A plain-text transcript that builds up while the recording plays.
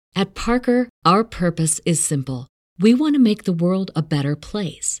At Parker, our purpose is simple. We want to make the world a better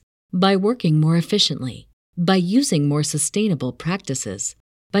place by working more efficiently, by using more sustainable practices,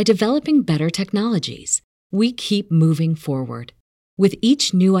 by developing better technologies. We keep moving forward. With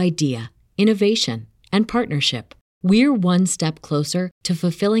each new idea, innovation, and partnership, we're one step closer to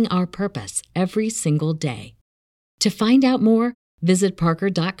fulfilling our purpose every single day. To find out more, visit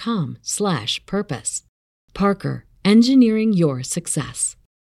parker.com/purpose. Parker, engineering your success.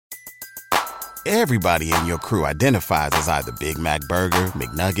 Everybody in your crew identifies as either Big Mac Burger,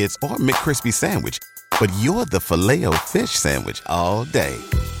 McNuggets, or McCrispy Sandwich. But you're the Filet-O-Fish Sandwich all day.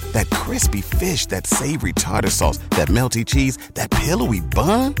 That crispy fish, that savory tartar sauce, that melty cheese, that pillowy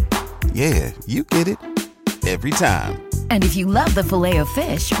bun. Yeah, you get it. Every time. And if you love the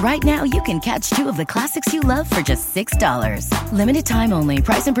Filet-O-Fish, right now you can catch 2 of the classics you love for just $6. Limited time only.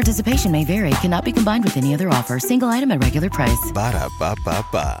 Price and participation may vary. Cannot be combined with any other offer. Single item at regular price.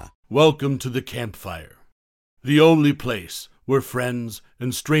 Ba-da-ba-ba-ba. Welcome to the campfire, the only place where friends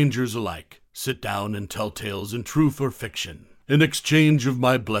and strangers alike sit down and tell tales in truth or fiction, in exchange of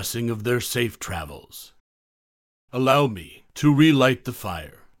my blessing of their safe travels. Allow me to relight the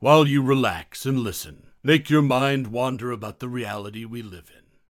fire while you relax and listen. Make your mind wander about the reality we live in.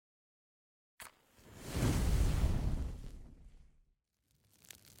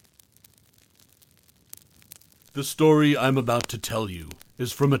 The story I'm about to tell you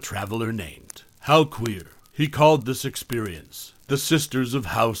is from a traveler named How Queer. He called this experience the Sisters of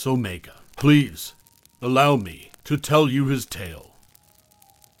House Omega. Please, allow me to tell you his tale.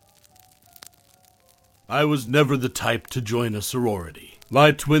 I was never the type to join a sorority.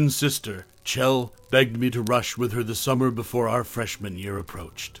 My twin sister, Chell, begged me to rush with her the summer before our freshman year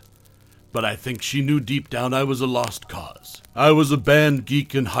approached. But I think she knew deep down I was a lost cause. I was a band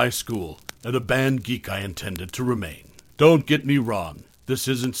geek in high school, and a band geek I intended to remain. Don't get me wrong, this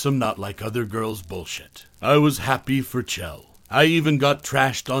isn't some not like other girls bullshit. I was happy for Chell. I even got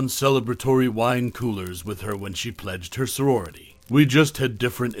trashed on celebratory wine coolers with her when she pledged her sorority. We just had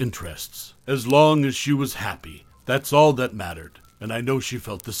different interests. As long as she was happy, that's all that mattered, and I know she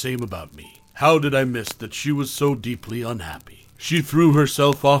felt the same about me. How did I miss that she was so deeply unhappy? She threw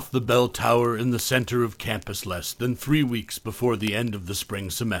herself off the bell tower in the center of campus less than 3 weeks before the end of the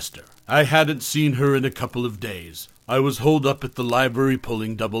spring semester. I hadn't seen her in a couple of days. I was holed up at the library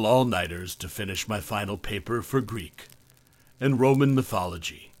pulling double all-nighters to finish my final paper for Greek and Roman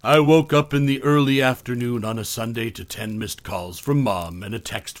mythology. I woke up in the early afternoon on a Sunday to 10 missed calls from Mom and a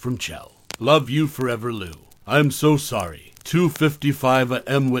text from Chell. Love you forever, Lou. I'm so sorry. 2:55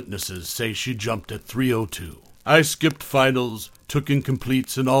 a.m. witnesses say she jumped at 3:02. I skipped finals, took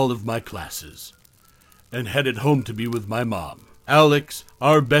incompletes in all of my classes, and headed home to be with my mom. Alex,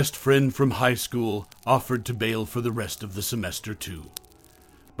 our best friend from high school, offered to bail for the rest of the semester too.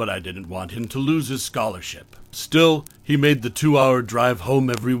 But I didn't want him to lose his scholarship. Still, he made the 2-hour drive home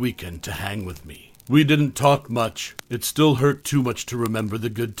every weekend to hang with me. We didn't talk much. It still hurt too much to remember the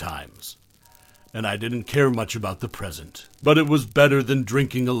good times. And I didn't care much about the present. But it was better than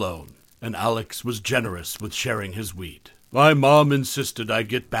drinking alone, and Alex was generous with sharing his weed. My mom insisted I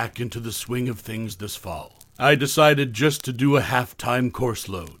get back into the swing of things this fall. I decided just to do a half-time course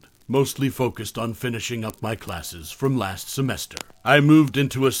load, mostly focused on finishing up my classes from last semester. I moved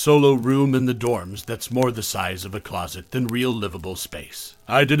into a solo room in the dorms that's more the size of a closet than real livable space.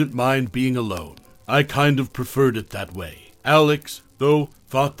 I didn't mind being alone. I kind of preferred it that way. Alex, though,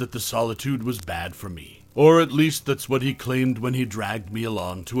 thought that the solitude was bad for me. Or at least that's what he claimed when he dragged me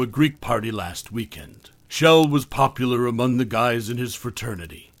along to a Greek party last weekend. Chell was popular among the guys in his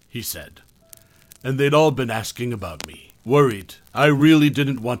fraternity, he said. And they'd all been asking about me. Worried. I really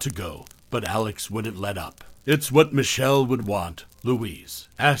didn't want to go, but Alex wouldn't let up. It's what Michelle would want, Louise.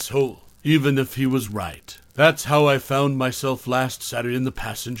 Asshole. Even if he was right. That's how I found myself last Saturday in the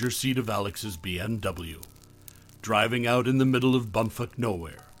passenger seat of Alex's BMW, driving out in the middle of bumfuck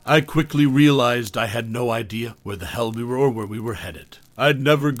nowhere. I quickly realized I had no idea where the hell we were or where we were headed. I'd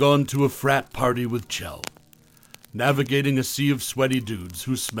never gone to a frat party with Chell. Navigating a sea of sweaty dudes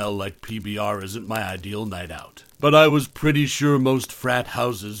who smell like PBR isn't my ideal night out. But I was pretty sure most frat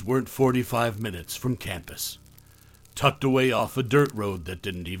houses weren't 45 minutes from campus, tucked away off a dirt road that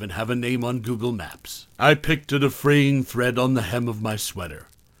didn't even have a name on Google Maps. I picked at a fraying thread on the hem of my sweater,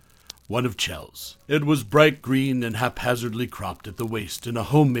 one of Chell's. It was bright green and haphazardly cropped at the waist in a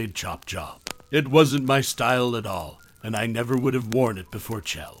homemade chop job. It wasn't my style at all, and I never would have worn it before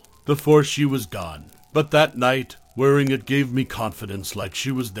she was gone. But that night, wearing it gave me confidence like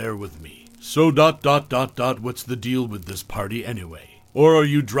she was there with me. So ... what's the deal with this party anyway? Or are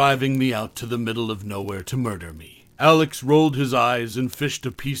you driving me out to the middle of nowhere to murder me? Alex rolled his eyes and fished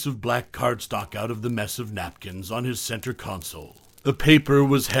a piece of black cardstock out of the mess of napkins on his center console. The paper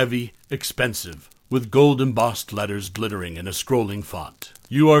was heavy, expensive, with gold-embossed letters glittering in a scrolling font.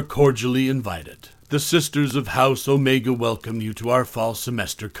 You are cordially invited. The Sisters of House Omega welcome you to our fall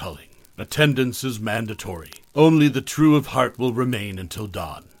semester culling. Attendance is mandatory. Only the true of heart will remain until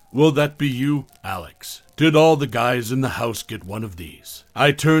dawn. Will that be you, Alex? Did all the guys in the house get one of these?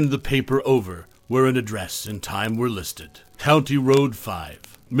 I turned the paper over, where an address and time were listed. County Road 5.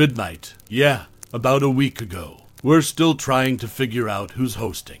 Midnight. Yeah, about a week ago. We're still trying to figure out who's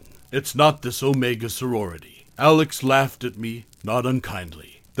hosting. It's not this Omega sorority. Alex laughed at me, not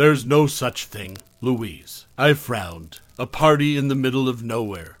unkindly. There's no such thing, Louise. I frowned. A party in the middle of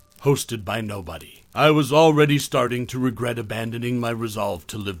nowhere, hosted by nobody. I was already starting to regret abandoning my resolve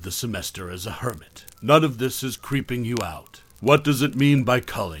to live the semester as a hermit. None of this is creeping you out. What does it mean by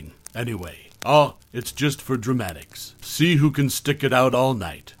culling, anyway? Oh, it's just for dramatics. See who can stick it out all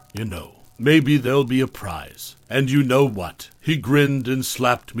night, you know. Maybe there'll be a prize. And you know what? He grinned and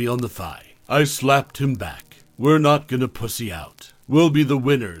slapped me on the thigh. I slapped him back. We're not gonna pussy out. We'll be the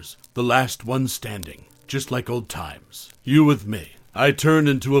winners, the last one standing, just like old times. You with me. I turn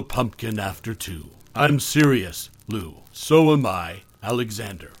into a pumpkin after 2. I'm serious, Lou. So am I,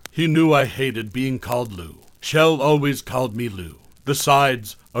 Alexander. He knew I hated being called Lou. Chell always called me Lou.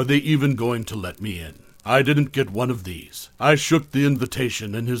 Besides, are they even going to let me in? I didn't get one of these. I shook the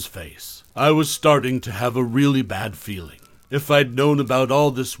invitation in his face. I was starting to have a really bad feeling. If I'd known about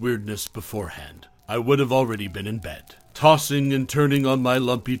all this weirdness beforehand, I would have already been in bed, tossing and turning on my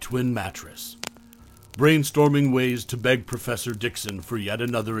lumpy twin mattress, brainstorming ways to beg Professor Dixon for yet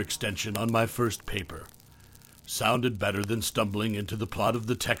another extension on my first paper. Sounded better than stumbling into the plot of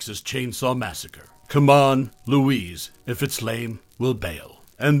the Texas Chainsaw Massacre. Come on, Louise. If it's lame, we'll bail.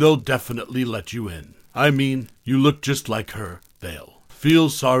 And they'll definitely let you in. I mean, you look just like her. They'll feel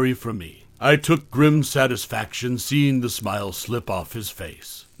sorry for me. I took grim satisfaction seeing the smile slip off his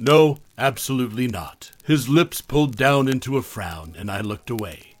face. No, absolutely not. His lips pulled down into a frown, and I looked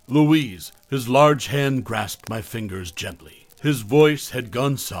away. Louise, his large hand grasped my fingers gently. His voice had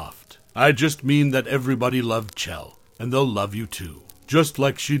gone soft. I just mean that everybody loved Chell, and they'll love you too, just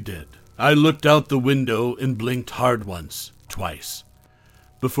like she did. I looked out the window and blinked hard once, twice,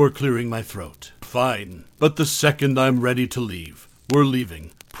 before clearing my throat. Fine, but the second I'm ready to leave, we're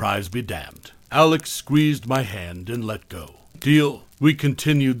leaving, prize be damned. Alex squeezed my hand and let go. Deal. We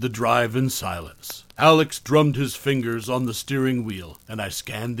continued the drive in silence. Alex drummed his fingers on the steering wheel, and I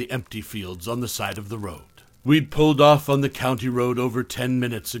scanned the empty fields on the side of the road. We'd pulled off on the county road over 10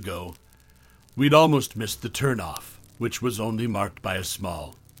 minutes ago. We'd almost missed the turnoff, which was only marked by a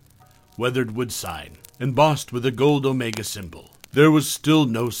small, weathered wood sign, embossed with a gold Omega symbol. There was still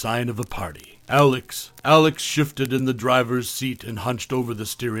no sign of a party. Alex shifted in the driver's seat and hunched over the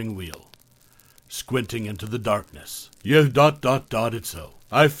steering wheel, squinting into the darkness. Yeah, it's so.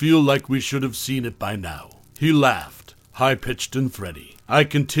 I feel like we should have seen it by now. He laughed, high-pitched and thready. I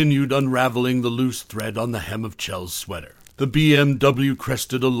continued unraveling the loose thread on the hem of Chell's sweater. The BMW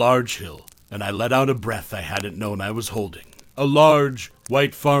crested a large hill, and I let out a breath I hadn't known I was holding. A large,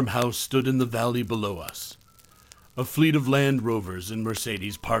 white farmhouse stood in the valley below us. A fleet of Land Rovers and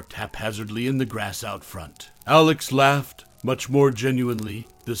Mercedes parked haphazardly in the grass out front. Alex laughed, much more genuinely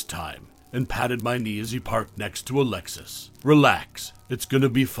this time, and patted my knee as he parked next to a Lexus. Relax, it's gonna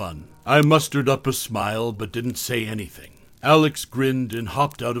be fun. I mustered up a smile but didn't say anything. Alex grinned and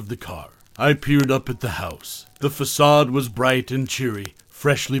hopped out of the car. I peered up at the house. The facade was bright and cheery,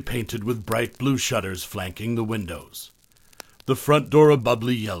 freshly painted with bright blue shutters flanking the windows. The front door a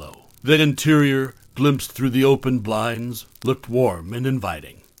bubbly yellow. The interior, glimpsed through the open blinds, looked warm and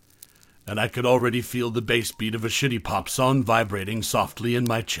inviting. And I could already feel the bass beat of a shitty pop song vibrating softly in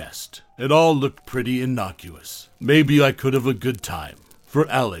my chest. It all looked pretty innocuous. Maybe I could have a good time. For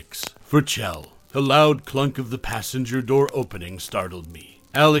Alex, for Chell. The loud clunk of the passenger door opening startled me.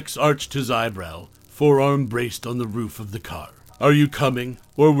 Alex arched his eyebrow, forearm braced on the roof of the car. Are you coming,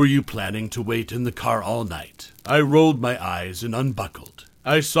 or were you planning to wait in the car all night? I rolled my eyes and unbuckled.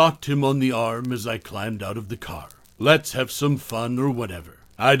 I socked him on the arm as I climbed out of the car. Let's have some fun or whatever.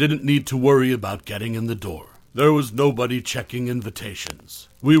 I didn't need to worry about getting in the door. There was nobody checking invitations.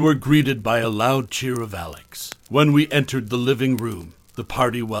 We were greeted by a loud cheer of Alex. When we entered the living room, the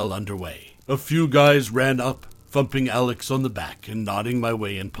party well underway. A few guys ran up, thumping Alex on the back and nodding my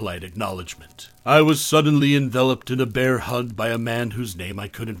way in polite acknowledgement. I was suddenly enveloped in a bear hug by a man whose name I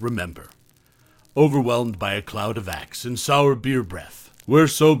couldn't remember, overwhelmed by a cloud of axe and sour beer breath. We're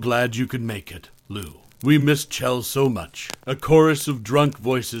so glad you could make it, Lou. We missed Chell so much. A chorus of drunk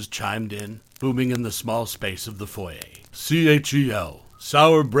voices chimed in, booming in the small space of the foyer. CHEL.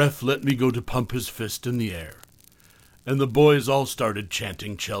 Sour Breath let me go to pump his fist in the air. And the boys all started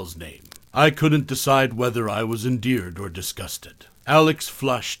chanting Chell's name. I couldn't decide whether I was endeared or disgusted. Alex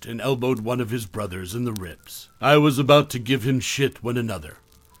flushed and elbowed one of his brothers in the ribs. I was about to give him shit when another,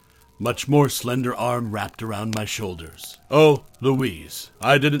 much more slender arm wrapped around my shoulders. Oh, Louise,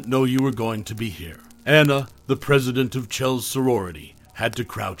 I didn't know you were going to be here. Anna, the president of Chell's sorority, had to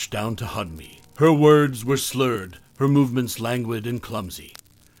crouch down to hug me. Her words were slurred, her movements languid and clumsy.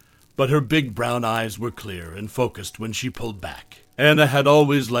 But her big brown eyes were clear and focused when she pulled back. Anna had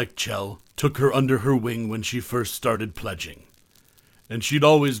always liked Chell, took her under her wing when she first started pledging. And she'd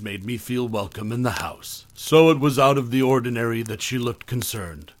always made me feel welcome in the house. So it was out of the ordinary that she looked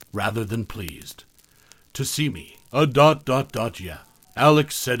concerned, rather than pleased. To see me. Yeah.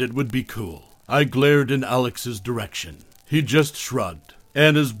 Alex said it would be cool. I glared in Alex's direction. He just shrugged.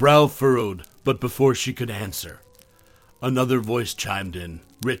 Anna's brow furrowed, but before she could answer, another voice chimed in,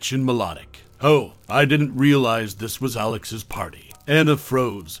 rich and melodic. Oh, I didn't realize this was Alex's party. Anna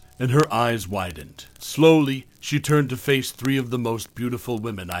froze, and her eyes widened. Slowly, she turned to face three of the most beautiful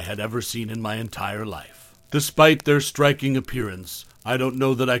women I had ever seen in my entire life. Despite their striking appearance, I don't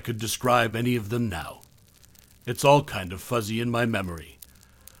know that I could describe any of them now. It's all kind of fuzzy in my memory.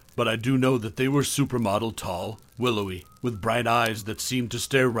 But I do know that they were supermodel tall, willowy, with bright eyes that seemed to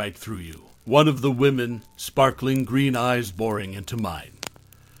stare right through you. One of the women, sparkling green eyes boring into mine,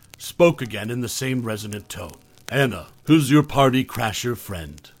 spoke again in the same resonant tone. Anna, who's your party crasher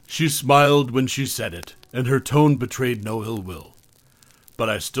friend? She smiled when she said it, and her tone betrayed no ill will. But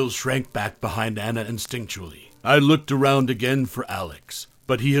I still shrank back behind Anna instinctually. I looked around again for Alex,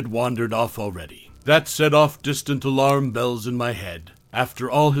 but he had wandered off already. That set off distant alarm bells in my head,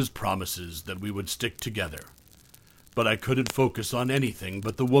 after all his promises that we would stick together. But I couldn't focus on anything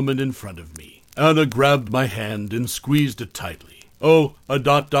but the woman in front of me. Anna grabbed my hand and squeezed it tightly. Oh,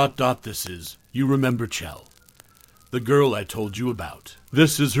 this is, you remember Chell, the girl I told you about.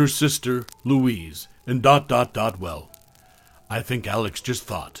 This is her sister, Louise, and well, I think Alex just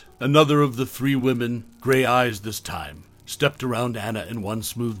thought. Another of the three women, gray eyes this time, stepped around Anna in one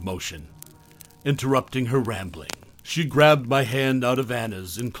smooth motion, interrupting her rambling. She grabbed my hand out of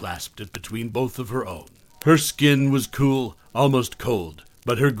Anna's and clasped it between both of her own. Her skin was cool, almost cold,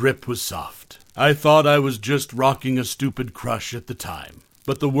 but her grip was soft. I thought I was just rocking a stupid crush at the time,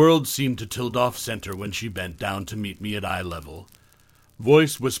 but the world seemed to tilt off center when she bent down to meet me at eye level.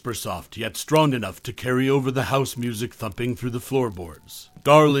 Voice whisper soft, yet strong enough to carry over the house music thumping through the floorboards.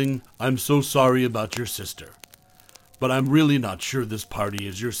 Darling, I'm so sorry about your sister, but I'm really not sure this party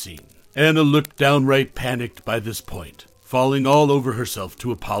is your scene. Anna looked downright panicked by this point, falling all over herself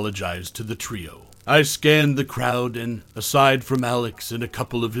to apologize to the trio. I scanned the crowd, and aside from Alex and a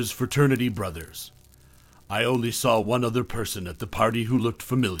couple of his fraternity brothers, I only saw one other person at the party who looked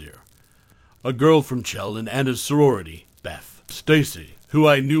familiar. A girl from Chell and Anna's sorority, Beth. Stacy, who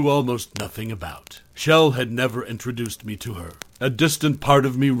I knew almost nothing about. Chell had never introduced me to her. A distant part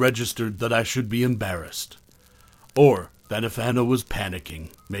of me registered that I should be embarrassed. Or that if Anna was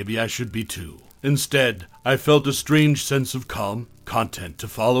panicking, maybe I should be too. Instead, I felt a strange sense of calm, content to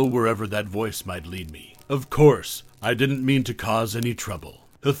follow wherever that voice might lead me. Of course, I didn't mean to cause any trouble.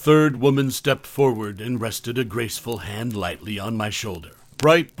 The third woman stepped forward and rested a graceful hand lightly on my shoulder.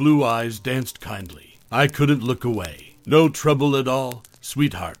 Bright blue eyes danced kindly. I couldn't look away. No trouble at all,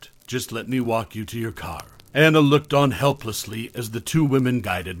 sweetheart. Just let me walk you to your car. Anna looked on helplessly as the two women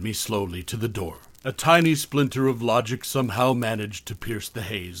guided me slowly to the door. A tiny splinter of logic somehow managed to pierce the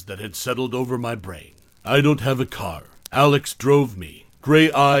haze that had settled over my brain. I don't have a car. Alex drove me.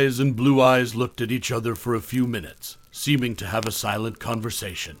 Gray eyes and blue eyes looked at each other for a few minutes, seeming to have a silent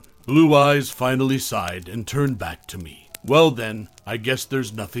conversation. Blue eyes finally sighed and turned back to me. Well then, I guess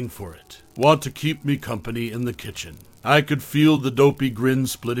there's nothing for it. Want to keep me company in the kitchen. I could feel the dopey grin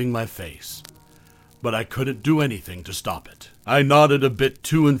splitting my face, but I couldn't do anything to stop it. I nodded a bit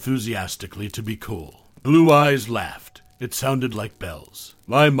too enthusiastically to be cool. Blue eyes laughed. It sounded like bells.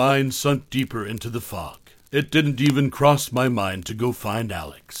 My mind sunk deeper into the fog. It didn't even cross my mind to go find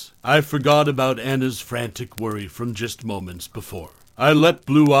Alex. I forgot about Anna's frantic worry from just moments before. I let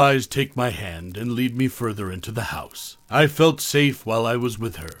Blue Eyes take my hand and lead me further into the house. I felt safe while I was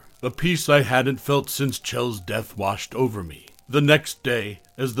with her, a peace I hadn't felt since Chell's death washed over me. The next day,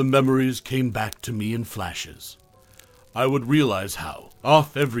 as the memories came back to me in flashes, I would realize how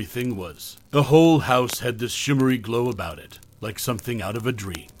off everything was. The whole house had this shimmery glow about it, like something out of a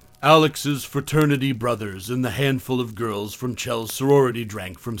dream. Alex's fraternity brothers and the handful of girls from Chell's sorority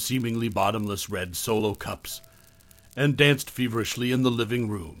drank from seemingly bottomless red Solo cups and danced feverishly in the living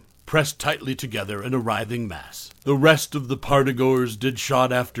room, pressed tightly together in a writhing mass. The rest of the partygoers did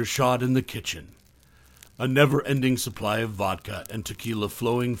shot after shot in the kitchen, a never-ending supply of vodka and tequila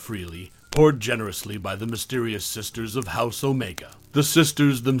flowing freely, poured generously by the mysterious sisters of House Omega. The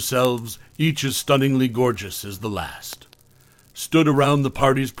sisters themselves, each as stunningly gorgeous as the last, stood around the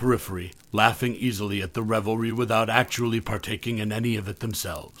party's periphery, laughing easily at the revelry without actually partaking in any of it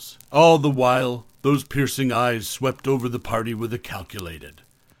themselves. All the while, those piercing eyes swept over the party with a calculated,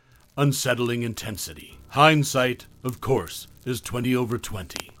 unsettling intensity. Hindsight, of course, is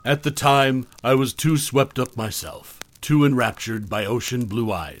 20/20. At the time, I was too swept up myself, too enraptured by ocean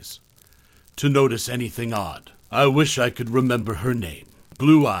blue eyes, to notice anything odd. I wish I could remember her name.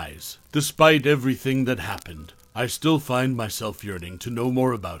 Blue Eyes. Despite everything that happened, I still find myself yearning to know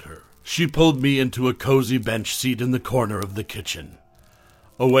more about her. She pulled me into a cozy bench seat in the corner of the kitchen,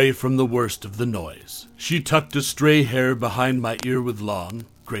 away from the worst of the noise. She tucked a stray hair behind my ear with long,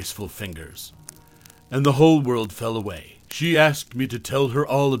 graceful fingers, and the whole world fell away. She asked me to tell her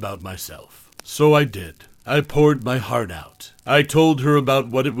all about myself. So I did. I poured my heart out. I told her about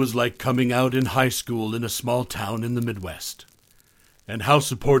what it was like coming out in high school in a small town in the Midwest, and how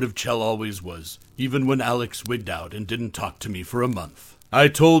supportive Chell always was, even when Alex wigged out and didn't talk to me for a month. I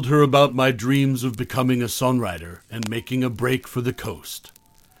told her about my dreams of becoming a songwriter and making a break for the coast,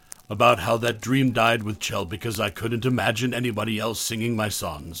 about how that dream died with Chell because I couldn't imagine anybody else singing my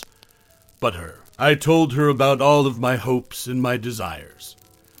songs but her. I told her about all of my hopes and my desires,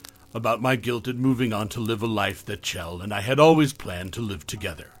 about my guilt at moving on to live a life that Chell and I had always planned to live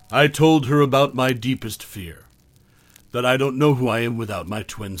together. I told her about my deepest fear, that I don't know who I am without my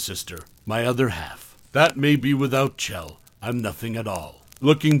twin sister, my other half. That maybe without Chell, I'm nothing at all.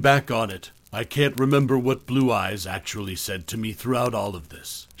 Looking back on it, I can't remember what Blue Eyes actually said to me throughout all of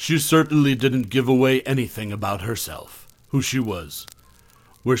this. She certainly didn't give away anything about herself, who she was,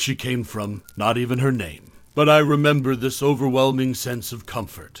 where she came from, not even her name. But I remember this overwhelming sense of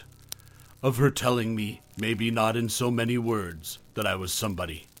comfort, of her telling me, maybe not in so many words, that I was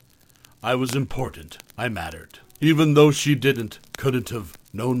somebody. I was important. I mattered. Even though she couldn't have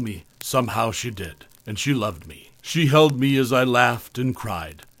known me, somehow she did, and she loved me. She held me as I laughed and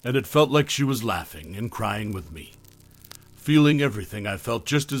cried, and it felt like she was laughing and crying with me, feeling everything I felt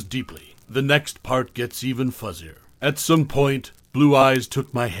just as deeply. The next part gets even fuzzier. At some point, Blue Eyes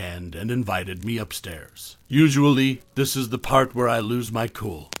took my hand and invited me upstairs. Usually, this is the part where I lose my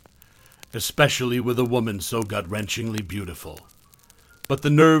cool, especially with a woman so gut-wrenchingly beautiful. But the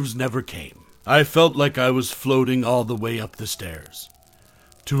nerves never came. I felt like I was floating all the way up the stairs,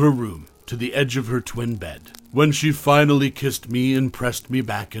 to her room, to the edge of her twin bed, when she finally kissed me and pressed me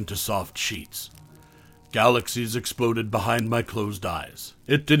back into soft sheets. Galaxies exploded behind my closed eyes.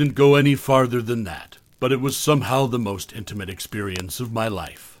 It didn't go any farther than that, but it was somehow the most intimate experience of my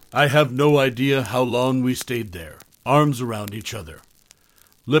life. I have no idea how long we stayed there, arms around each other,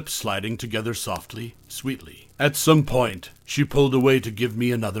 lips sliding together softly, sweetly. At some point, she pulled away to give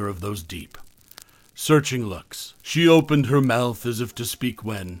me another of those deep, searching looks. She opened her mouth as if to speak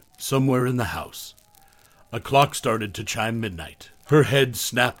when, somewhere in the house, a clock started to chime midnight. Her head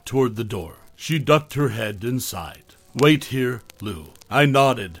snapped toward the door. She ducked her head and sighed. "Wait here, Lou." I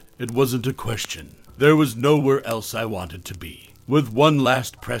nodded. It wasn't a question. There was nowhere else I wanted to be. With one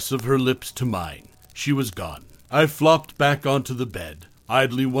last press of her lips to mine, she was gone. I flopped back onto the bed,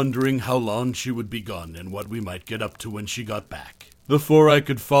 idly wondering how long she would be gone and what we might get up to when she got back. Before I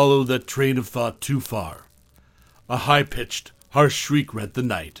could follow that train of thought too far, a high-pitched, harsh shriek rent the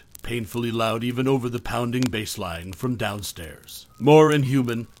night, painfully loud even over the pounding bass line from downstairs. More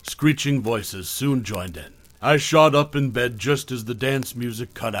inhuman, screeching voices soon joined in. I shot up in bed just as the dance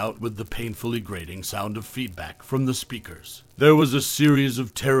music cut out with the painfully grating sound of feedback from the speakers. There was a series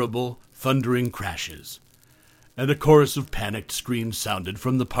of terrible, thundering crashes, and a chorus of panicked screams sounded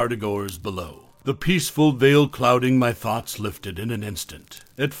from the partygoers below. The peaceful veil clouding my thoughts lifted in an instant.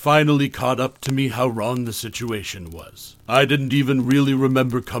 It finally caught up to me how wrong the situation was. I didn't even really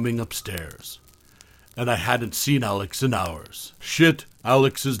remember coming upstairs, and I hadn't seen Alex in hours. Shit,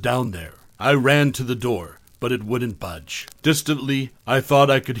 Alex is down there. I ran to the door, but it wouldn't budge. Distantly, I thought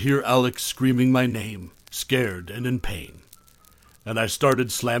I could hear Alex screaming my name, scared and in pain, and I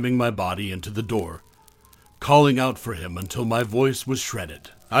started slamming my body into the door, calling out for him until my voice was shredded.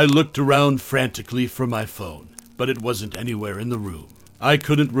 I looked around frantically for my phone, but it wasn't anywhere in the room. I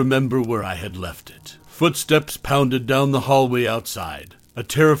couldn't remember where I had left it. Footsteps pounded down the hallway outside, a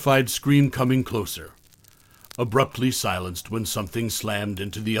terrified scream coming closer. abruptly silenced when something slammed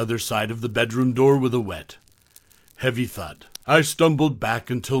into the other side of the bedroom door with a wet, heavy thud. I stumbled back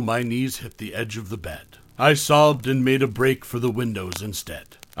until my knees hit the edge of the bed. I sobbed and made a break for the windows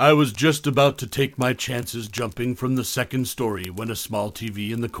instead. I was just about to take my chances jumping from the second story when a small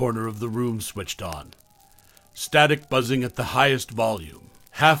TV in the corner of the room switched on. Static buzzing at the highest volume.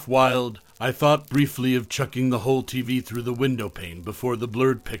 Half wild, I thought briefly of chucking the whole TV through the window pane before the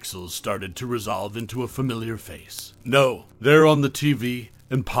blurred pixels started to resolve into a familiar face. No, there on the TV,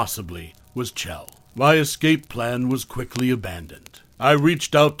 impossibly, was Chell. My escape plan was quickly abandoned. I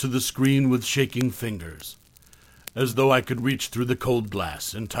reached out to the screen with shaking fingers, as though I could reach through the cold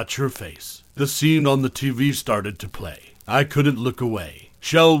glass and touch her face. The scene on the TV started to play. I couldn't look away.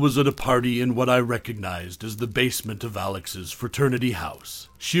 Chell was at a party in what I recognized as the basement of Alex's fraternity house.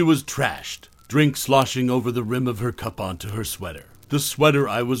 She was trashed, drink sloshing over the rim of her cup onto her sweater, the sweater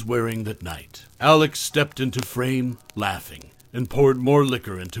I was wearing that night. Alex stepped into frame, laughing, and poured more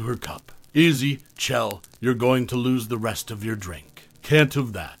liquor into her cup. "Easy, Chell, you're going to lose the rest of your drink." "Can't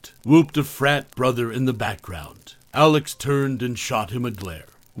have that," whooped a frat brother in the background. Alex turned and shot him a glare.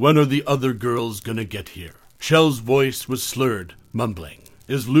 "When are the other girls gonna get here?" Chell's voice was slurred, mumbling.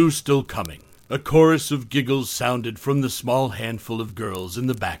 "Is Lou still coming?" A chorus of giggles sounded from the small handful of girls in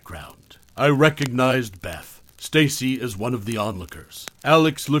the background. I recognized Beth, Stacy, as one of the onlookers.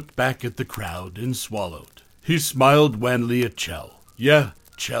 Alex looked back at the crowd and swallowed. He smiled wanly at Chell. "Yeah,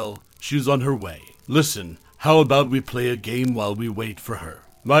 Chell, she's on her way. Listen, how about we play a game while we wait for her?"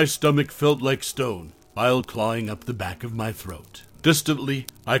 My stomach felt like stone, bile clawing up the back of my throat. Distantly,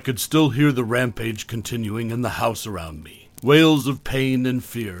 I could still hear the rampage continuing in the house around me. Wails of pain and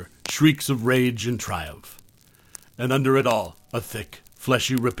fear, shrieks of rage and triumph. And under it all, a thick,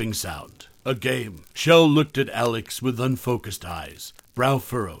 fleshy ripping sound. A game. Chell looked at Alex with unfocused eyes, brow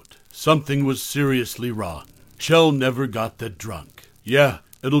furrowed. Something was seriously wrong. Chell never got that drunk. "Yeah,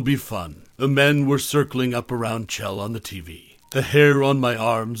 it'll be fun." The men were circling up around Chell on the TV. The hair on my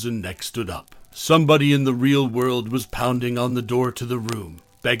arms and neck stood up. Somebody in the real world was pounding on the door to the room,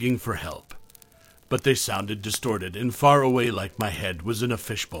 begging for help. But they sounded distorted and far away, like my head was in a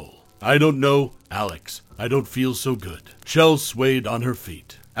fishbowl. "I don't know, Alex. I don't feel so good." Chell swayed on her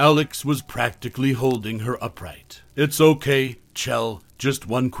feet. Alex was practically holding her upright. "It's okay, Chell. Just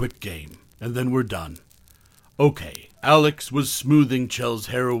one quick game, and then we're done." "Okay." Alex was smoothing Chell's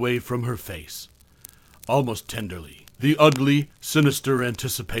hair away from her face, almost tenderly. The ugly, sinister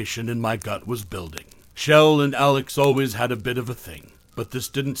anticipation in my gut was building. Chell and Alex always had a bit of a thing, but this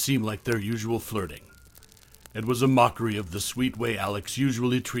didn't seem like their usual flirting. It was a mockery of the sweet way Alex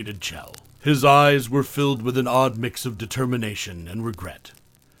usually treated Chell. His eyes were filled with an odd mix of determination and regret,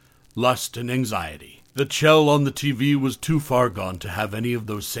 lust and anxiety. The Chell on the TV was too far gone to have any of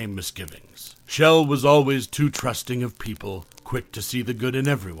those same misgivings. Chell was always too trusting of people, quick to see the good in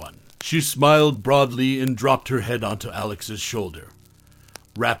everyone. She smiled broadly and dropped her head onto Alex's shoulder,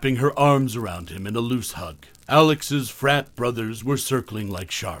 wrapping her arms around him in a loose hug. Alex's frat brothers were circling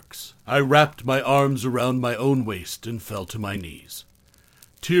like sharks. I wrapped my arms around my own waist and fell to my knees,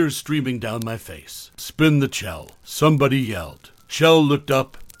 tears streaming down my face. "Spin the Chell," somebody yelled. Chell looked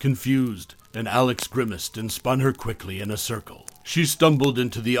up, confused, and Alex grimaced and spun her quickly in a circle. She stumbled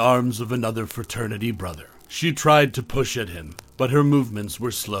into the arms of another fraternity brother. She tried to push at him, but her movements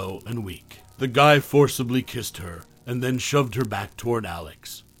were slow and weak. The guy forcibly kissed her and then shoved her back toward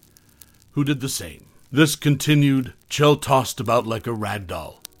Alex, who did the same. This continued. Chell tossed about like a rag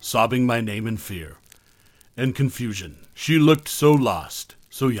doll, sobbing my name in fear and confusion. She looked so lost,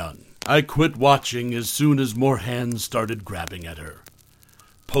 so young. I quit watching as soon as more hands started grabbing at her,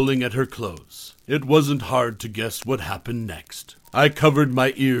 pulling at her clothes. It wasn't hard to guess what happened next. I covered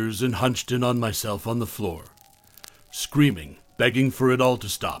my ears and hunched in on myself on the floor, screaming, begging for it all to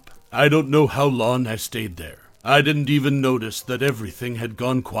stop. I don't know how long I stayed there. I didn't even notice that everything had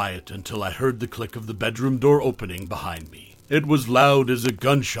gone quiet until I heard the click of the bedroom door opening behind me. It was loud as a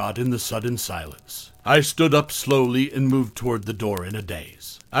gunshot in the sudden silence. I stood up slowly and moved toward the door in a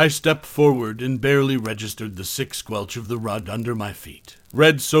daze. I stepped forward and barely registered the sick squelch of the rug under my feet.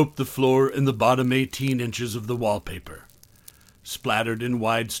 Red soaped the floor and the bottom 18 inches of the wallpaper, splattered in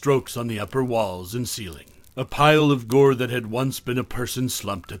wide strokes on the upper walls and ceiling. A pile of gore that had once been a person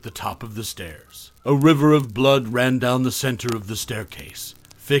slumped at the top of the stairs. A river of blood ran down the center of the staircase,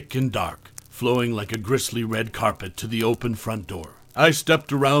 thick and dark, flowing like a grisly red carpet to the open front door. I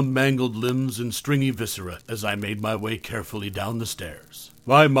stepped around mangled limbs and stringy viscera as I made my way carefully down the stairs.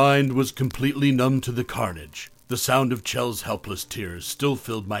 My mind was completely numb to the carnage. The sound of Chell's helpless tears still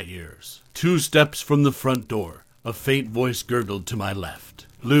filled my ears. 2 steps from the front door, a faint voice gurgled to my left.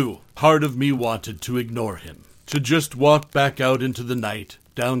 Lou, part of me wanted to ignore him, to just walk back out into the night,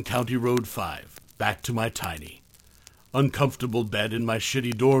 down County Road 5, back to my tiny, uncomfortable bed in my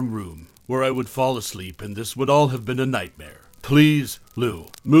shitty dorm room, where I would fall asleep and this would all have been a nightmare. Please, Lou.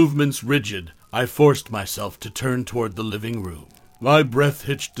 Movements rigid, I forced myself to turn toward the living room. My breath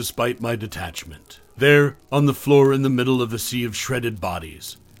hitched despite my detachment. There, on the floor in the middle of a sea of shredded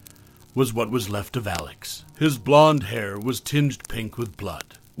bodies, was what was left of Alex. His blonde hair was tinged pink with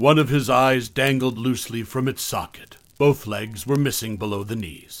blood. One of his eyes dangled loosely from its socket. Both legs were missing below the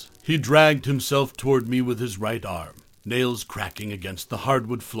knees. He dragged himself toward me with his right arm, nails cracking against the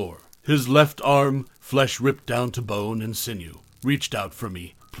hardwood floor. His left arm, flesh ripped down to bone and sinew, reached out for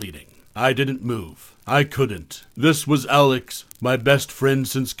me, pleading. I didn't move. I couldn't. This was Alex, my best friend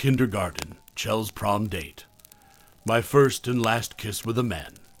since kindergarten, Chell's prom date. My first and last kiss with a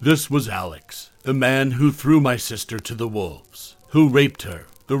man. This was Alex, the man who threw my sister to the wolves, who raped her,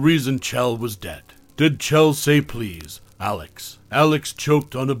 the reason Chell was dead. Did Chell say please, Alex? Alex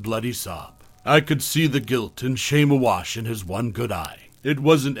choked on a bloody sob. I could see the guilt and shame awash in his one good eye. It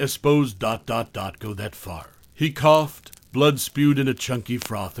wasn't exposed ... go that far. He coughed, blood spewed in a chunky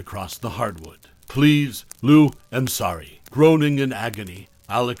froth across the hardwood. Please, Lou, I'm sorry. Groaning in agony,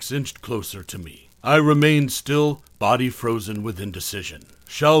 Alex inched closer to me. I remained still, body frozen with indecision.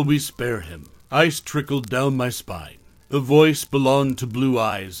 Shall we spare him? Ice trickled down my spine. The voice belonged to Blue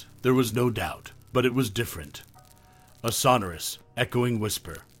Eyes, there was no doubt, but it was different. A sonorous, echoing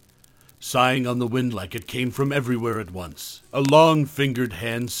whisper, sighing on the wind like it came from everywhere at once. A long-fingered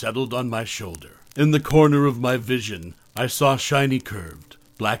hand settled on my shoulder. In the corner of my vision, I saw shiny curved,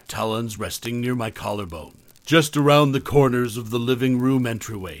 black talons resting near my collarbone, just around the corners of the living room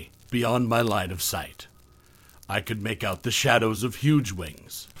entryway, beyond my line of sight. I could make out the shadows of huge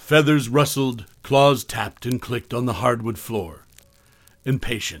wings. Feathers rustled, claws tapped and clicked on the hardwood floor.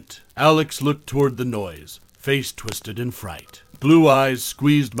 Impatient, Alex looked toward the noise, face twisted in fright. Blue Eyes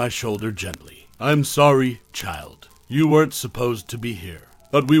squeezed my shoulder gently. I'm sorry, child. You weren't supposed to be here,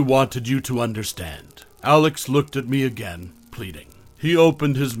 but we wanted you to understand. Alex looked at me again, pleading. He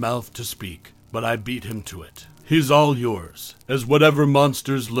opened his mouth to speak, but I beat him to it. He's all yours, as whatever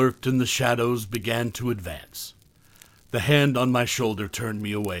monsters lurked in the shadows began to advance. The hand on my shoulder turned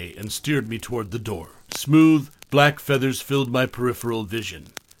me away and steered me toward the door. Smooth, black feathers filled my peripheral vision.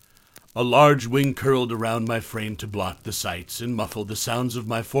 A large wing curled around my frame to block the sights and muffle the sounds of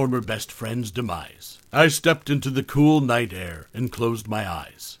my former best friend's demise. I stepped into the cool night air and closed my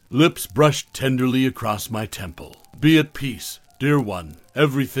eyes. Lips brushed tenderly across my temple. Be at peace, dear one.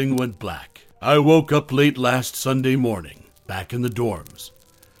 Everything went black. I woke up late last Sunday morning, back in the dorms,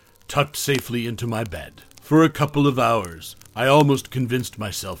 tucked safely into my bed. For a couple of hours, I almost convinced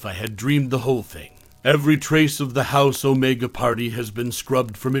myself I had dreamed the whole thing. Every trace of the House Omega party has been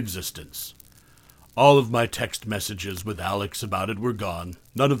scrubbed from existence. All of my text messages with Alex about it were gone.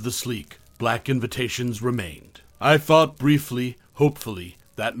 None of the sleek, black invitations remained. I thought briefly, hopefully,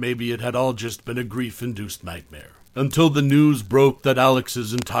 that maybe it had all just been a grief-induced nightmare. Until the news broke that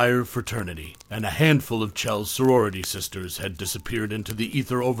Alex's entire fraternity and a handful of Chell's sorority sisters had disappeared into the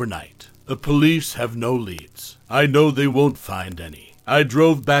ether overnight. The police have no leads. I know they won't find any. I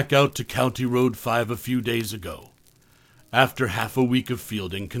drove back out to County Road 5 a few days ago, after half a week of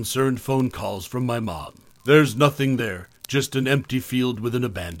fielding concerned phone calls from my mom. There's nothing there, just an empty field with an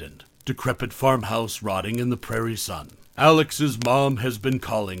abandoned, decrepit farmhouse rotting in the prairie sun. Alex's mom has been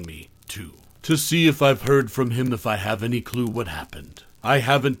calling me, too, to see if I've heard from him, if I have any clue what happened. I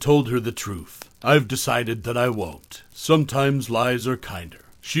haven't told her the truth. I've decided that I won't. Sometimes lies are kinder.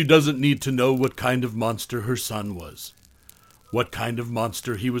 She doesn't need to know what kind of monster her son was, what kind of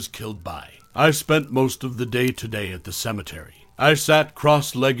monster he was killed by. I spent most of the day today at the cemetery. I sat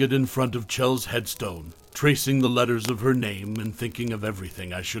cross-legged in front of Chell's headstone, tracing the letters of her name and thinking of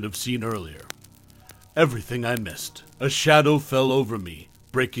everything I should have seen earlier. Everything I missed. A shadow fell over me,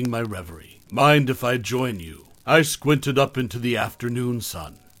 breaking my reverie. Mind if I join you? I squinted up into the afternoon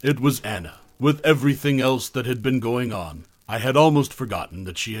sun. It was Anna. With everything else that had been going on, I had almost forgotten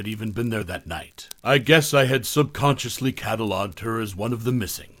that she had even been there that night. I guess I had subconsciously catalogued her as one of the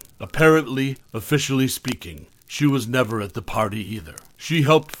missing. Apparently, officially speaking, she was never at the party either. She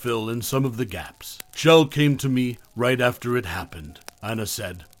helped fill in some of the gaps. Chell came to me right after it happened, Anna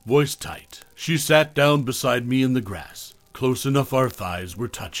said, voice tight. She sat down beside me in the grass, close enough our thighs were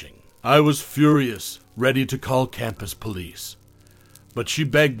touching. I was furious, ready to call campus police. But she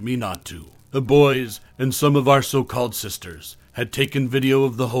begged me not to. The boys and some of our so-called sisters had taken video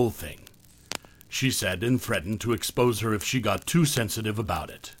of the whole thing, she said, and threatened to expose her if she got too sensitive about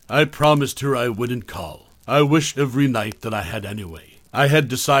it. I promised her I wouldn't call. I wished every night that I had anyway. I had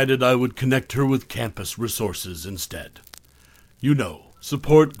decided I would connect her with campus resources instead. You know,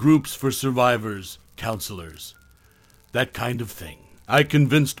 support groups for survivors, counselors, that kind of thing. I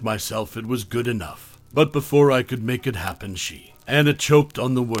convinced myself it was good enough. But before I could make it happen, Anna choked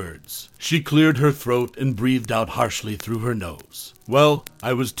on the words. She cleared her throat and breathed out harshly through her nose. Well,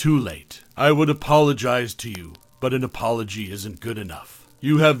 I was too late. I would apologize to you, but an apology isn't good enough.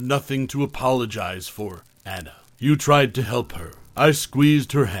 You have nothing to apologize for, Anna. You tried to help her. I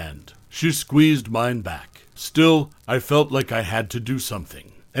squeezed her hand. She squeezed mine back. Still, I felt like I had to do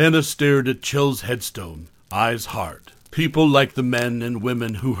something. Anna stared at Chell's headstone, eyes hard. People like the men and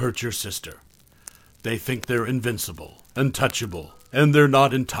women who hurt your sister. They think they're invincible, untouchable, and they're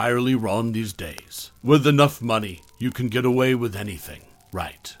not entirely wrong these days. With enough money, you can get away with anything,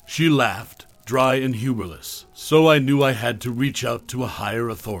 right? She laughed, dry and humorless, so I knew I had to reach out to a higher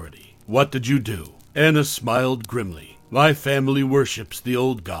authority. What did you do? Anna smiled grimly. My family worships the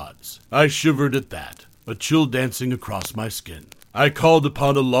old gods. I shivered at that, a chill dancing across my skin. I called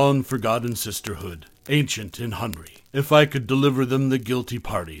upon a long-forgotten sisterhood, ancient and hungry. If I could deliver them the guilty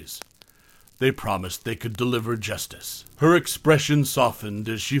parties, they promised they could deliver justice. Her expression softened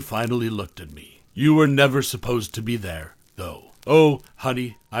as she finally looked at me. You were never supposed to be there, though. Oh,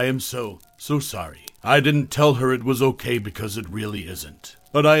 honey, I am so sorry. I didn't tell her it was okay because it really isn't.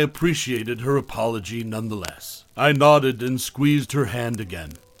 But I appreciated her apology nonetheless. I nodded and squeezed her hand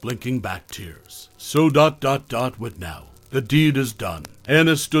again, blinking back tears. So ... what now? The deed is done.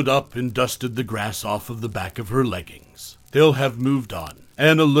 Anna stood up and dusted the grass off of the back of her leggings. They'll have moved on.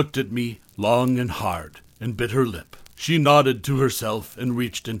 Anna looked at me long and hard and bit her lip. She nodded to herself and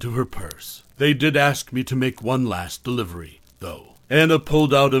reached into her purse. They did ask me to make one last delivery, though. Anna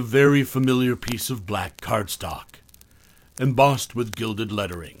pulled out a very familiar piece of black cardstock, embossed with gilded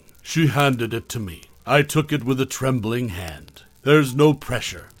lettering. She handed it to me. I took it with a trembling hand. There's no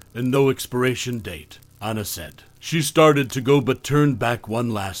pressure and no expiration date, Anna said. She started to go but turned back one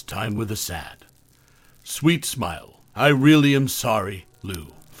last time with a sad, sweet smile. I really am sorry,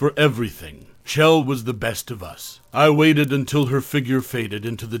 Lou, for everything. Chell was the best of us. I waited until her figure faded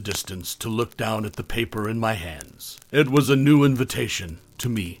into the distance to look down at the paper in my hands. It was a new invitation to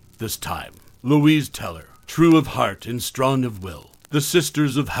me this time. Louise Teller, true of heart and strong of will. The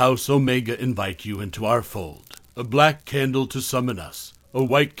Sisters of House Omega invite you into our fold. A black candle to summon us, a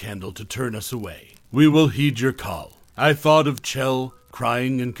white candle to turn us away. We will heed your call. I thought of Chell,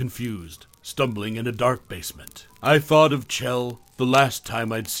 crying and confused, stumbling in a dark basement. I thought of Chell, the last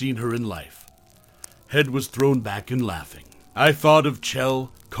time I'd seen her in life. Head was thrown back and laughing. I thought of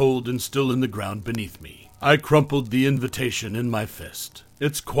Chell, cold and still in the ground beneath me. I crumpled the invitation in my fist.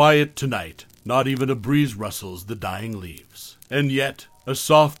 It's quiet tonight. Not even a breeze rustles the dying leaves. And yet, a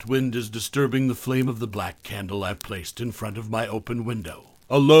soft wind is disturbing the flame of the black candle I've placed in front of my open window.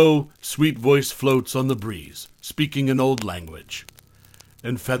 A low, sweet voice floats on the breeze, speaking an old language,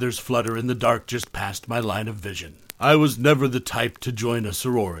 and feathers flutter in the dark just past my line of vision. I was never the type to join a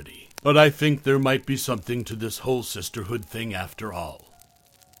sorority, but I think there might be something to this whole sisterhood thing after all.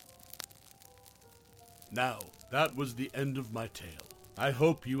 Now, that was the end of my tale. I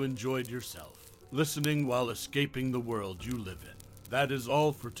hope you enjoyed yourself, listening while escaping the world you live in. That is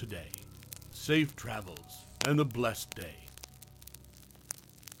all for today. Safe travels, and a blessed day.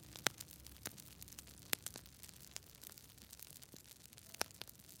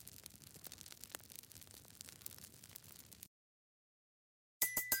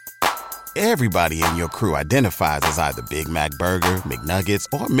 Everybody in your crew identifies as either Big Mac Burger, McNuggets,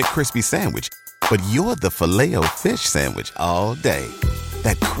 or McCrispy Sandwich. But you're the Filet-O-Fish Sandwich all day.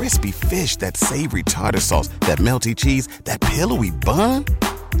 That crispy fish, that savory tartar sauce, that melty cheese, that pillowy bun.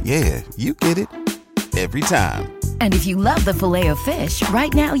 Yeah, you get it. Every time. And if you love the Filet-O-Fish,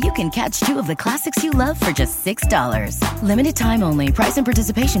 right now you can catch two of the classics you love for just $6. Limited time only. Price and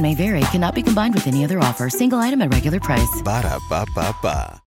participation may vary. Cannot be combined with any other offer. Single item at regular price. Ba-da-ba-ba-ba.